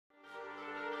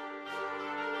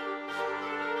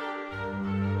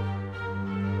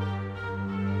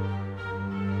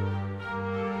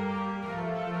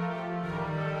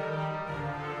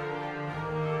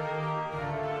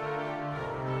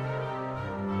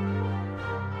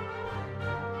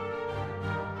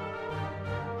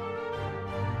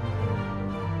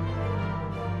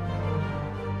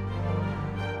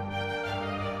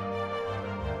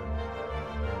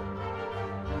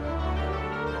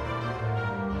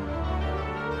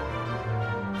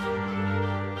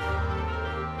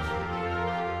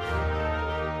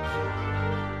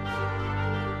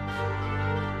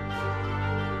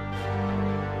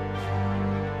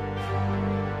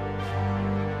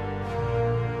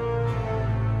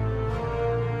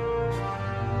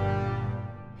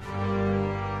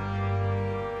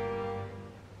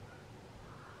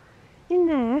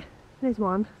there's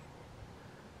one.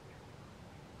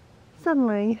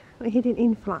 Suddenly we hit an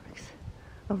influx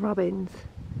of robins.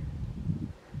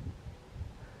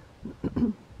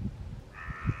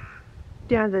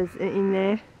 The others are in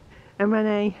there, and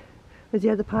Renee was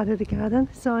the other part of the garden,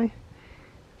 so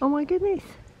oh my goodness,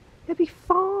 there'd be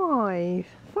five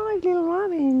little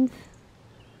robins.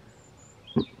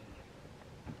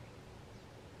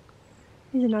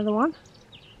 Here's another one.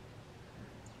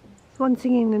 There's one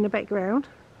singing in the background.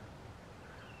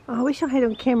 Oh, I wish I had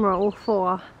on camera all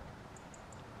four.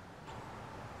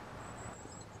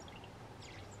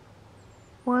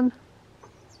 One,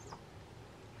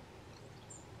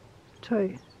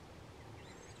 two.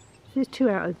 There's two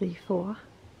out of the four.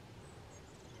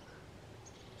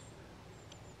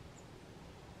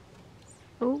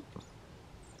 Oh.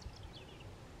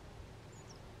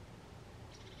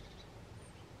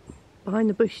 Behind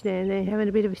the bush there, they're having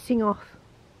a bit of a sing-off.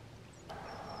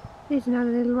 There's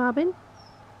another little robin.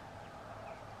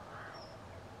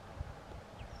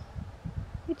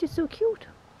 They're just so cute.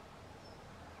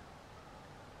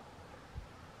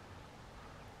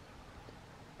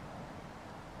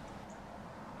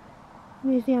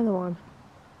 There's the other one.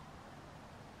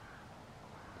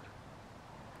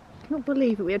 I can't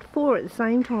believe it, we had four at the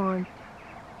same time.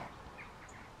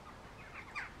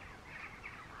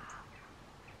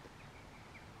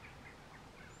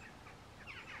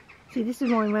 See, this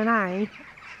is why Renee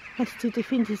has to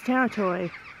defend his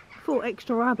territory. 4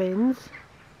 extra robins.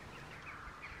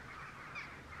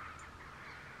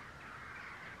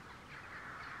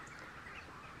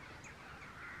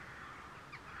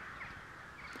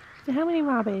 So how many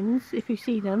robins, if you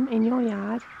see them in your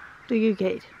yard, do you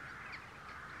get?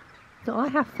 So I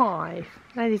have 5.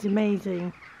 That is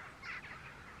amazing.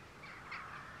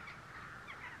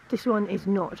 This one is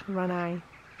not Renee.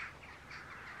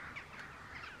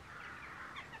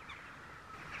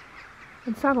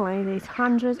 And suddenly there's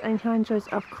hundreds and hundreds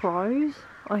of crows.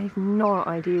 I have no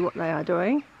idea what they are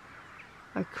doing.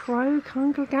 A crow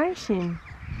congregation.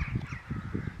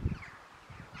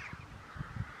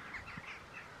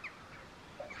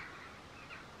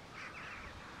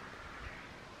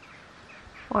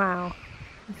 Wow,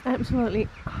 there's absolutely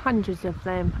hundreds of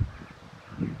them.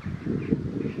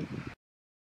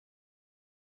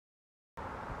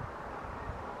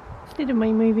 Instead of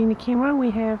me moving the camera, we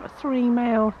have 3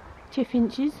 male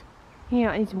chaffinches.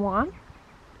 Here is one.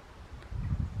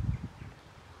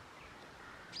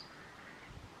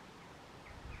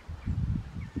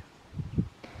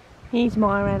 Here's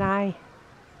my Renee.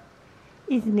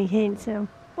 Isn't he handsome?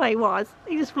 Well, he was.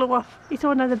 He just flew off. He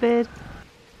saw another bird.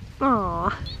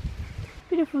 Aww.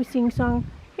 Beautiful sing-song.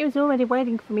 He was already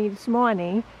waiting for me this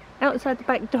morning outside the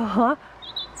back door,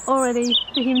 already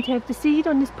for him to have the seed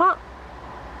on his pot.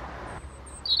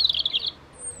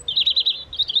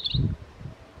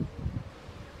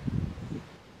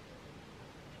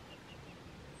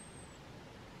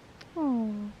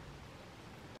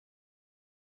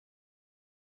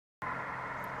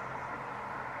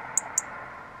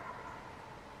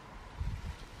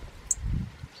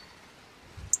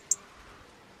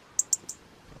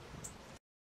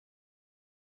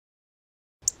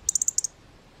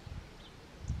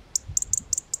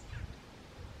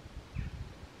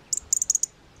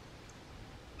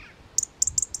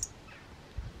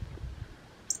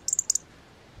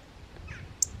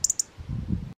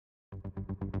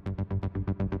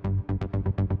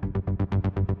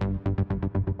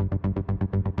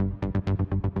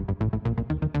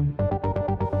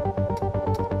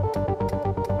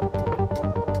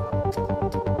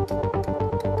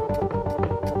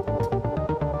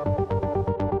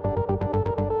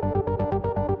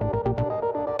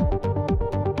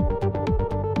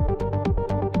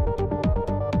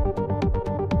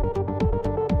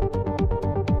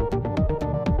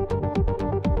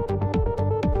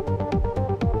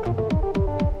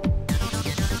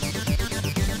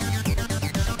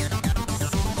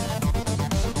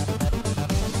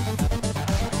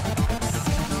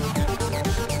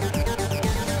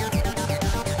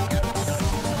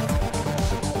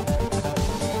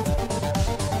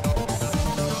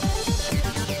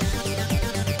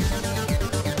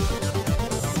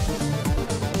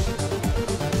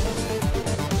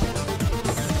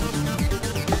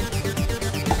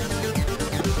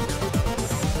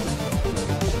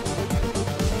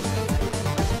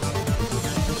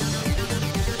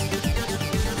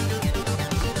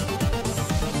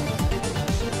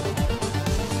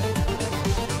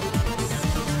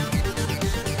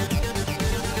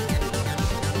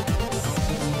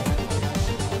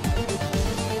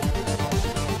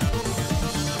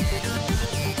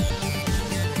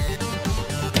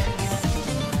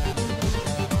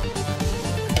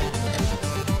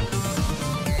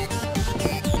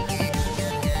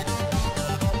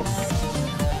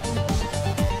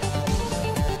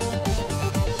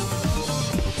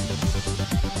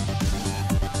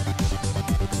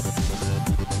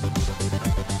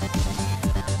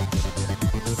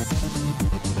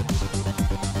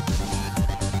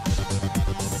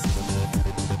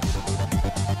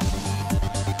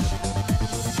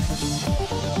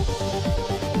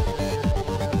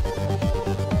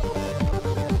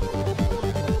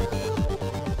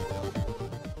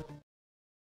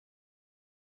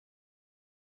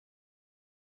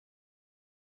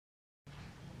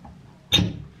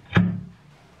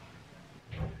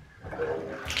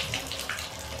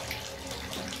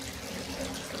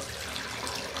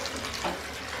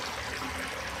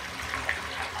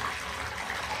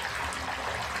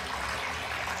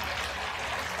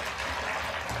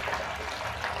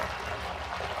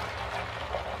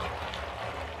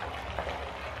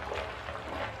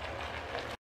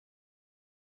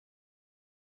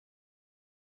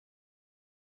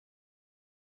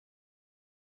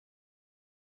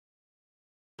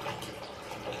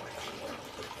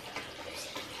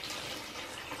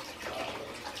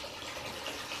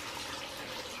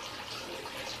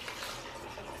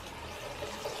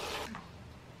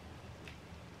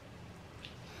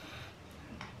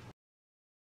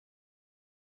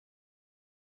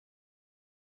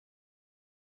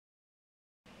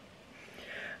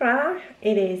 Right,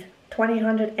 it is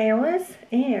 2000 hours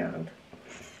and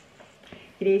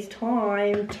it is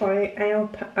time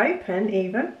to open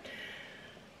even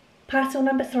parcel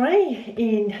number 3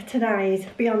 in today's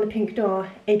Beyond the Pink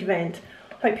Door advent.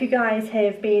 Hope you guys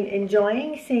have been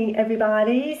enjoying seeing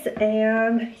everybody's,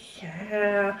 and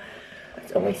yeah,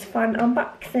 it's always fun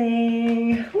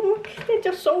unboxing. Look, they're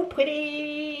just so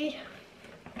pretty.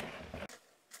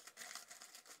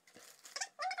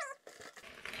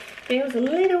 Feels a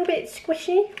little bit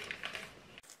squishy.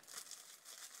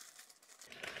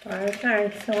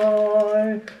 Okay,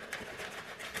 so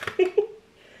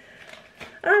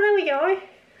there we go.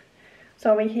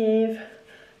 So we have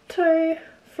 2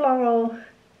 floral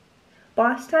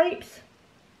bias tapes.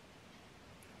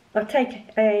 I'll take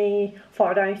a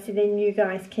photo so then you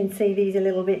guys can see these a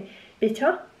little bit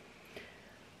better.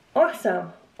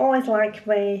 Awesome. Always like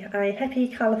me a happy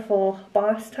colourful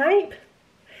bias tape.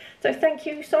 So thank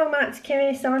you so much,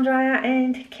 Kerry, Sandra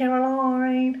and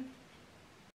Caroline.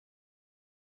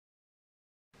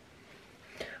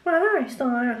 Righto,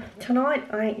 so tonight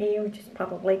I am just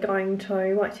probably going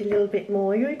to watch a little bit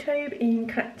more YouTube and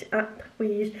catch up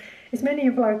with as many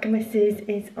Vlogmases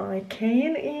as I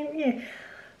can. And yeah,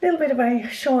 a little bit of a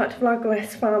short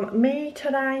Vlogmas from me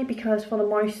today, because for the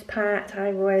most part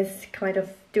I was kind of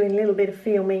doing a little bit of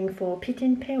filming for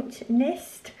Pigeon Pouch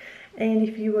Nest. And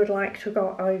if you would like to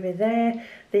go over there,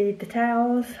 the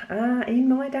details are in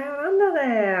my down under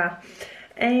there.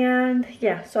 And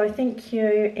yeah, so thank you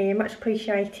and much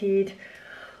appreciated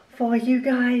for you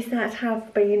guys that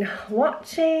have been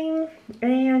watching.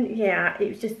 And yeah, it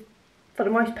was just, for the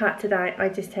most part today, I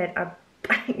just had a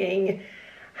banging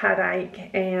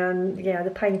headache, and yeah,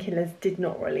 the painkillers did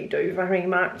not really do very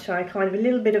much. I kind of a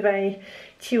little bit of a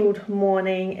chilled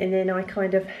morning, and then I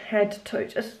kind of had to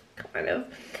just kind of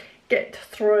get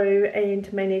through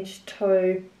and manage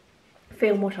to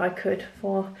film what I could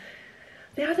for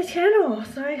the other channel.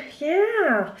 So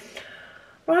yeah,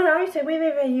 righto, so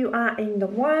wherever you are in the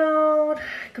world,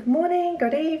 good morning,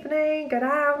 good evening, good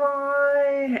hour,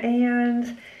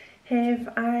 and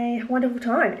have a wonderful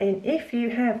time. And if you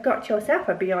have got yourself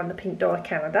a Beyond the Pink Door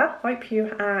calendar, hope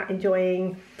you are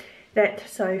enjoying that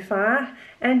so far,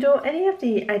 and or any of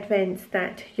the advents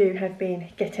that you have been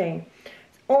getting.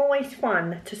 Always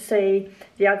fun to see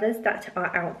the others that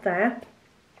are out there.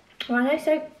 Right,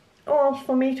 so all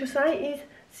for me to say is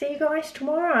see you guys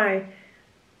tomorrow.